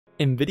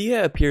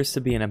NVIDIA appears to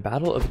be in a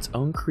battle of its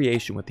own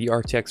creation with the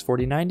RTX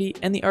 4090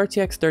 and the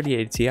RTX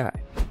 3080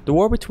 Ti. The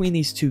war between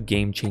these two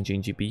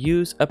game-changing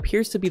GPUs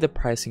appears to be the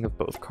pricing of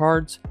both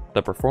cards,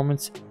 the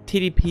performance,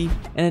 TDP,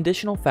 and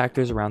additional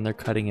factors around their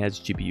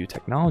cutting-edge GPU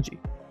technology.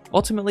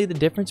 Ultimately, the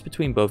difference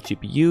between both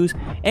GPUs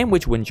and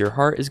which wins your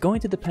heart is going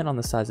to depend on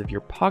the size of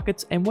your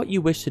pockets and what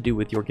you wish to do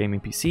with your gaming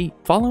PC.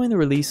 Following the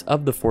release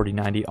of the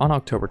 4090 on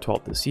October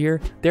 12th this year,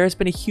 there has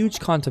been a huge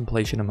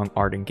contemplation among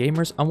ardent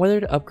gamers on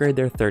whether to upgrade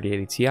their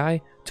 3080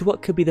 Ti to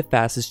what could be the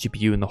fastest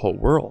GPU in the whole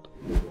world.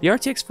 The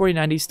RTX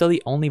 4090 is still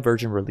the only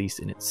version released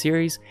in its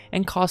series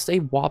and costs a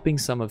whopping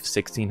sum of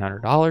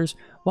 $1,600,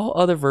 while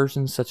other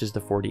versions such as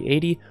the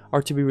 4080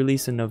 are to be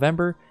released in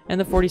November and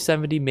the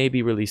 4070 may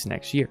be released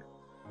next year.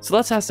 So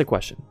let's ask the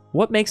question,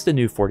 what makes the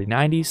new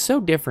 4090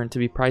 so different to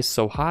be priced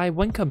so high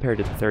when compared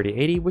to the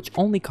 3080, which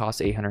only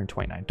costs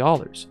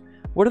 $829?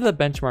 What are the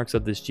benchmarks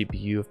of this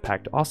GPU of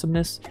packed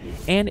awesomeness,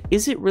 and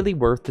is it really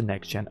worth the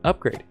next gen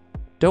upgrade?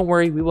 Don't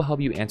worry, we will help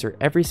you answer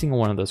every single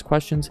one of those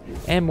questions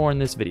and more in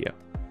this video.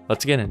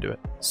 Let's get into it.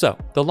 So,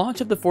 the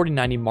launch of the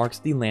 4090 marks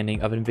the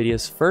landing of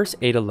NVIDIA's first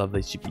Ada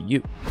Lovelace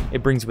GPU.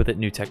 It brings with it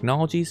new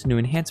technologies, new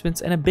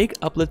enhancements, and a big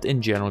uplift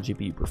in general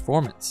GPU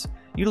performance,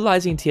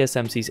 utilizing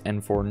TSMC's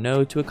N4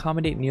 node to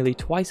accommodate nearly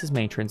twice as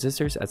many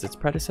transistors as its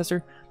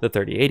predecessor, the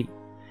 3080.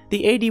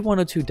 The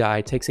AD102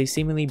 die takes a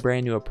seemingly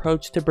brand new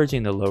approach to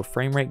bridging the low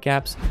frame rate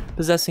gaps,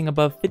 possessing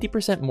above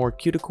 50% more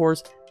CUDA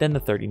cores than the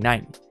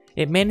 3090.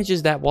 It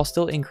manages that while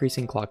still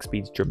increasing clock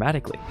speeds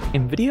dramatically.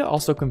 NVIDIA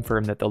also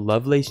confirmed that the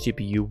Lovelace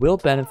GPU will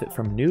benefit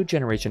from new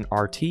generation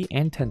RT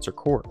and Tensor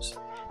cores.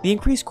 The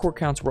increased core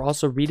counts were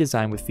also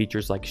redesigned with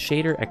features like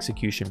shader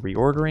execution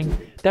reordering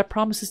that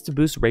promises to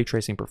boost ray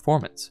tracing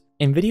performance.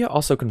 NVIDIA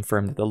also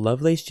confirmed that the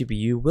Lovelace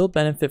GPU will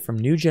benefit from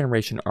new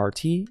generation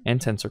RT and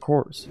Tensor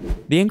cores.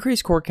 The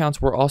increased core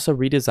counts were also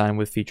redesigned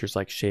with features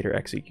like shader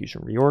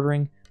execution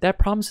reordering that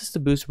promises to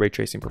boost ray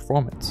tracing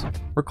performance.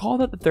 Recall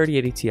that the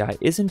 3080 Ti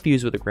is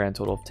infused with a grand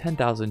total of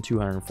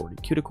 10,240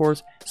 CUDA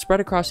cores spread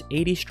across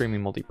 80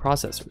 streaming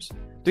multiprocessors,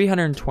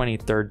 320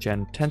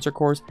 3rd-gen Tensor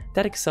cores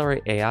that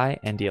accelerate AI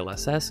and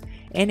DLSS,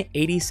 and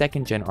 80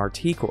 2nd-gen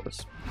RT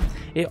cores.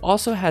 It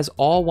also has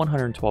all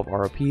 112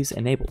 ROPs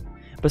enabled,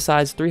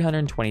 besides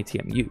 320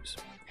 TMUs.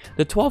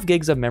 The 12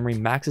 gigs of memory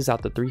maxes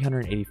out the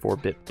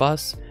 384-bit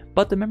bus,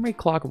 but the memory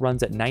clock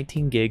runs at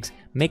 19 gigs,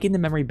 making the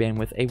memory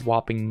bandwidth a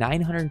whopping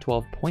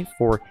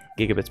 912.4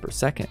 gigabits per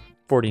second.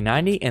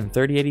 4090 and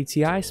 3080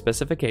 Ti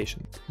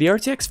specification. The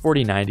RTX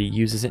 4090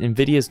 uses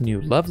NVIDIA's new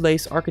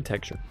Lovelace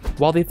architecture,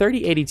 while the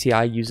 3080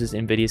 Ti uses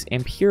NVIDIA's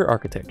Ampere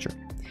architecture.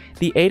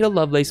 The Ada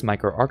Lovelace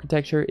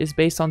microarchitecture is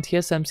based on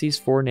TSMC's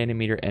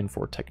 4nm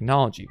N4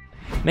 technology,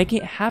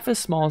 making it half as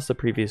small as the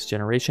previous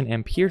generation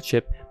Ampere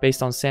chip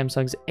based on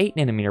Samsung's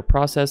 8nm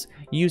process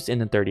used in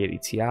the 3080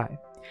 Ti.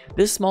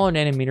 This smaller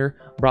nanometer,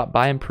 brought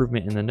by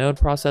improvement in the node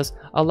process,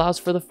 allows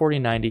for the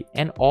 4090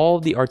 and all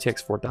of the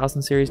RTX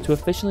 4000 series to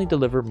efficiently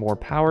deliver more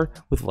power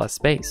with less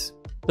space.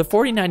 The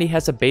 4090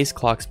 has a base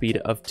clock speed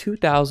of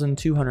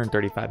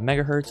 2,235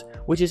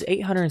 MHz, which is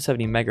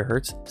 870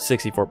 MHz,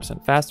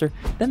 64% faster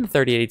than the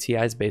 3080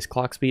 Ti's base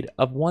clock speed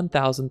of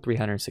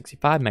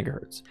 1,365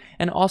 MHz,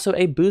 and also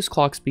a boost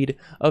clock speed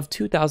of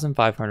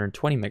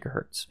 2,520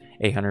 MHz,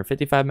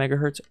 855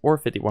 MHz, or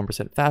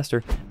 51%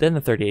 faster than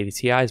the 3080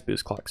 Ti's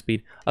boost clock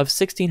speed of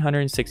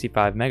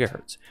 1,665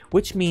 MHz,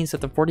 which means that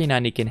the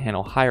 4090 can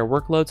handle higher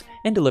workloads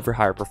and deliver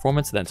higher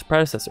performance than its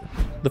predecessor.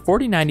 The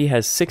 4090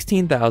 has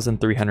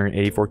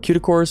 16,384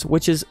 CUDA cores,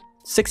 which is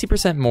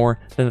 60% more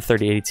than the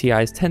 3080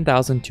 Ti's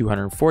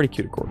 10,240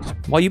 CUDA cores.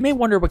 While you may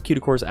wonder what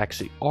CUDA cores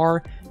actually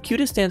are,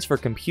 CUDA stands for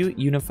Compute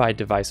Unified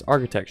Device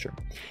Architecture,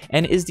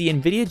 and is the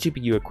NVIDIA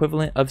GPU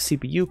equivalent of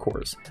CPU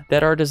cores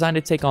that are designed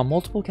to take on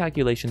multiple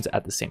calculations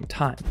at the same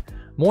time.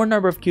 More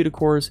number of CUDA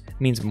cores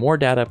means more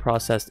data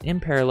processed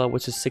in parallel,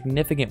 which is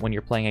significant when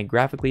you're playing a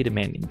graphically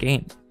demanding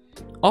game.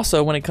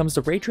 Also, when it comes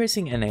to ray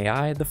tracing and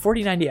AI, the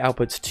 4090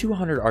 outputs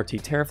 200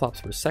 RT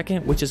teraflops per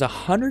second, which is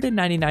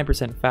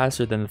 199%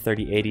 faster than the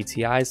 3080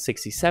 Ti's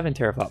 67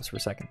 teraflops per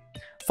second.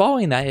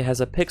 Following that, it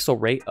has a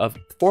pixel rate of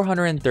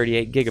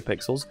 438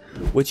 gigapixels,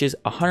 which is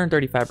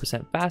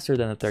 135% faster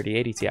than the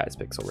 3080 Ti's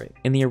pixel rate.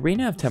 In the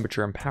arena of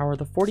temperature and power,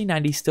 the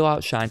 4090 still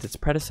outshines its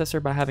predecessor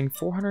by having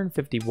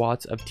 450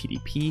 watts of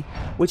TDP,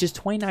 which is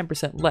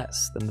 29%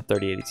 less than the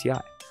 3080 Ti,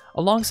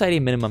 alongside a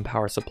minimum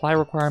power supply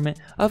requirement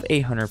of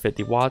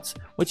 850 watts,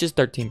 which is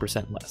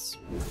 13% less.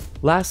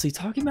 Lastly,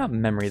 talking about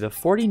memory, the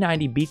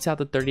 4090 beats out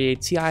the 3080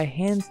 Ti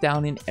hands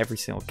down in every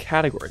single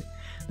category.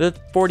 The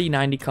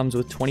 4090 comes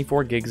with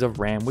 24 gigs of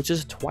RAM, which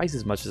is twice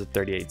as much as the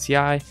 3080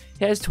 Ti.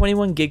 It has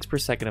 21 gigs per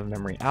second of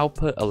memory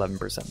output,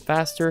 11%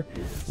 faster,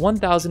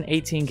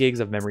 1018 gigs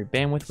of memory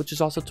bandwidth, which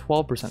is also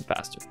 12%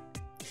 faster.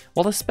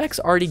 While the specs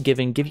already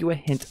given give you a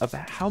hint of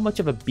how much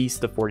of a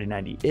beast the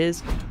 4090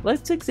 is,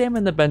 let's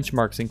examine the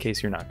benchmarks in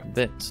case you're not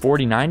convinced.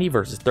 4090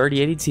 versus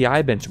 3080 Ti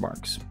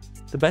benchmarks.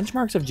 The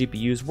benchmarks of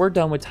GPUs were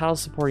done with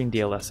titles supporting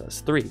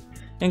DLSS 3,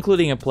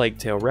 including A Plague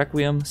Tale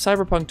Requiem,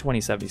 Cyberpunk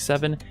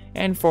 2077,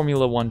 and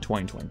Formula 1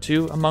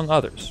 2022, among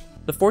others.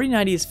 The The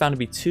 4090 is found to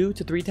be 2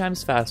 to 3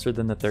 times faster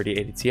than the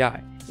 3080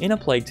 Ti in A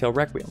Plague Tale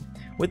Requiem,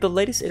 with the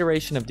latest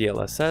iteration of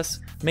DLSS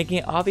making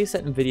it obvious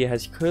that Nvidia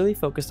has clearly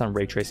focused on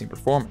ray tracing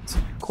performance,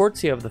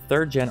 courtesy of the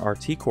 3rd gen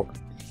RT core.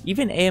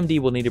 Even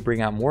AMD will need to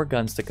bring out more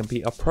guns to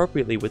compete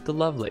appropriately with the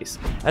Lovelace,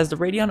 as the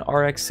Radeon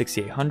RX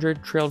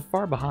 6800 trailed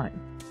far behind.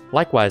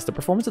 Likewise, the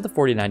performance of the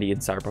 4090 in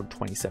Cyberpunk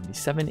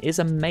 2077 is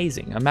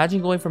amazing.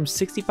 Imagine going from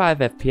 65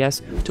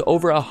 FPS to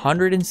over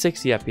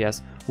 160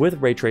 FPS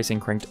with ray tracing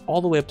cranked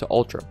all the way up to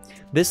Ultra.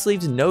 This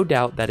leaves no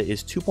doubt that it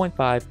is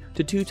 2.5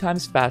 to 2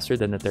 times faster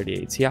than the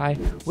 3080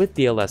 Ti with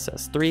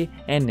DLSS 3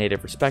 and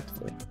native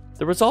respectively.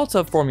 The results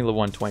of Formula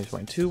 1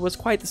 2022 was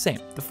quite the same.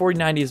 The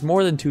 4090 is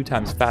more than 2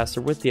 times faster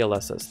with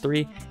DLSS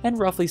 3 and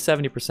roughly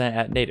 70%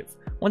 at native,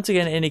 once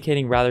again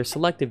indicating rather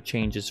selective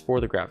changes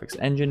for the graphics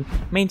engine,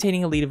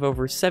 maintaining a lead of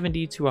over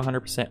 70 to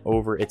 100%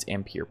 over its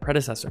Ampere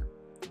predecessor.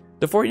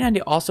 The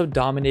 4090 also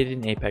dominated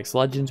in Apex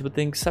Legends with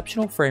an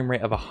exceptional frame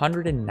rate of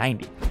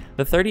 190.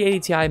 The 3080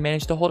 Ti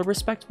managed to hold a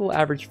respectable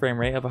average frame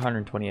rate of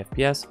 120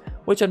 FPS,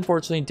 which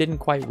unfortunately didn't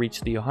quite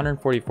reach the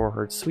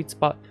 144Hz sweet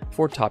spot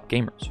for top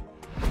gamers.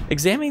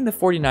 Examining the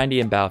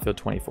 4090 in Battlefield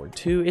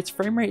 2042, its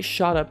frame rate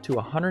shot up to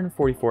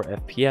 144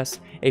 FPS,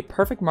 a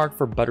perfect mark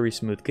for buttery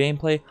smooth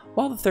gameplay,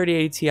 while the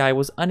 3080 Ti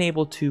was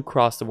unable to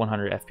cross the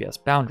 100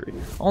 FPS boundary,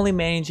 only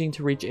managing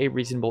to reach a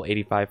reasonable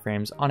 85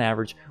 frames on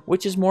average,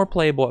 which is more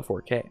playable at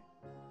 4K.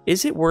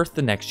 Is it worth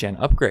the next gen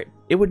upgrade?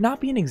 It would not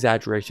be an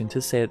exaggeration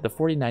to say that the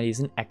 4090 is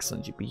an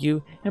excellent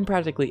GPU in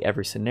practically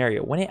every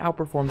scenario when it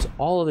outperforms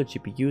all other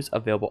GPUs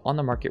available on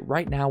the market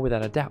right now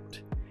without a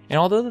doubt. And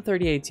although the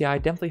 3080 Ti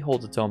definitely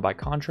holds its own by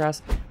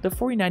contrast, the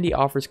 4090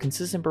 offers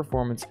consistent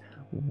performance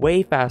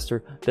way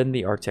faster than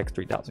the RTX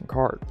 3000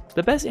 card.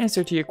 The best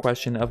answer to your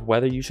question of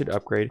whether you should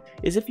upgrade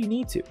is if you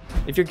need to.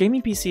 If your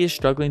gaming PC is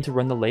struggling to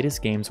run the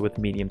latest games with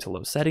medium to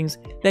low settings,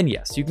 then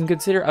yes, you can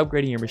consider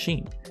upgrading your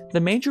machine. The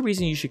major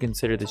reason you should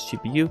consider this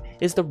GPU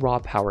is the raw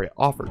power it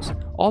offers,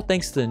 all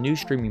thanks to the new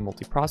streaming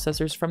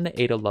multiprocessors from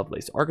the Ada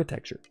Lovelace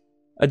architecture.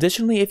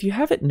 Additionally, if you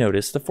haven't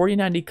noticed, the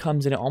 4090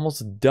 comes in at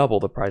almost double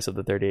the price of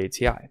the 3080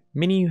 Ti,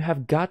 meaning you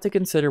have got to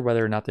consider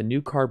whether or not the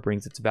new card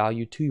brings its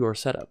value to your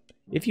setup.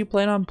 If you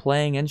plan on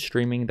playing and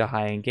streaming the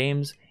high-end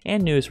games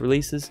and newest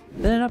releases,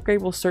 then an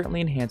upgrade will certainly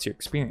enhance your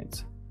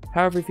experience.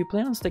 However, if you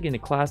plan on sticking to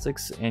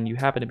classics and you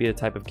happen to be the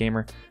type of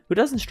gamer who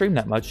doesn't stream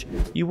that much,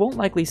 you won't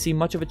likely see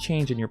much of a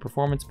change in your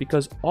performance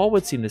because all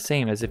would seem the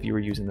same as if you were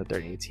using the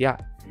 3080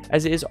 Ti,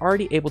 as it is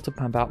already able to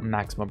pump out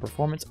maximum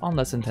performance on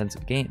less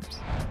intensive games.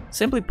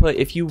 Simply put,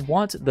 if you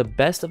want the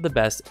best of the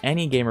best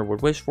any gamer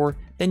would wish for,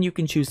 then you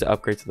can choose to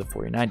upgrade to the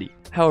 4090.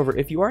 However,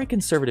 if you are a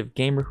conservative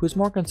gamer who's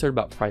more concerned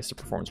about price to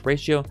performance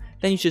ratio,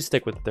 then you should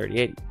stick with the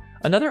 3080.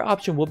 Another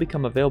option will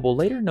become available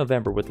later in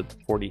November with the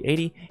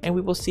 4080, and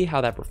we will see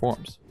how that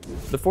performs.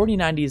 The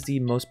 4090 is the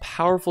most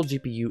powerful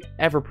GPU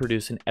ever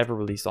produced and ever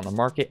released on the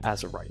market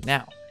as of right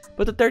now,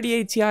 but the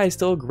 3080 Ti is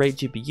still a great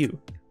GPU.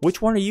 Which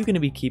one are you going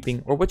to be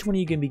keeping, or which one are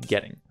you going to be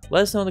getting?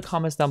 Let us know in the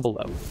comments down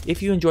below.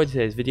 If you enjoyed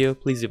today's video,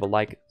 please leave a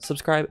like,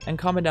 subscribe, and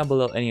comment down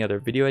below any other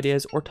video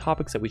ideas or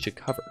topics that we should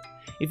cover.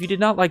 If you did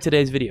not like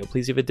today's video,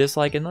 please leave a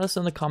dislike and let us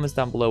know in the comments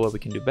down below what we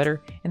can do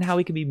better and how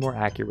we can be more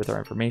accurate with our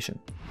information.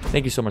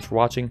 Thank you so much for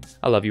watching.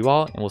 I love you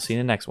all, and we'll see you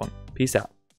in the next one. Peace out.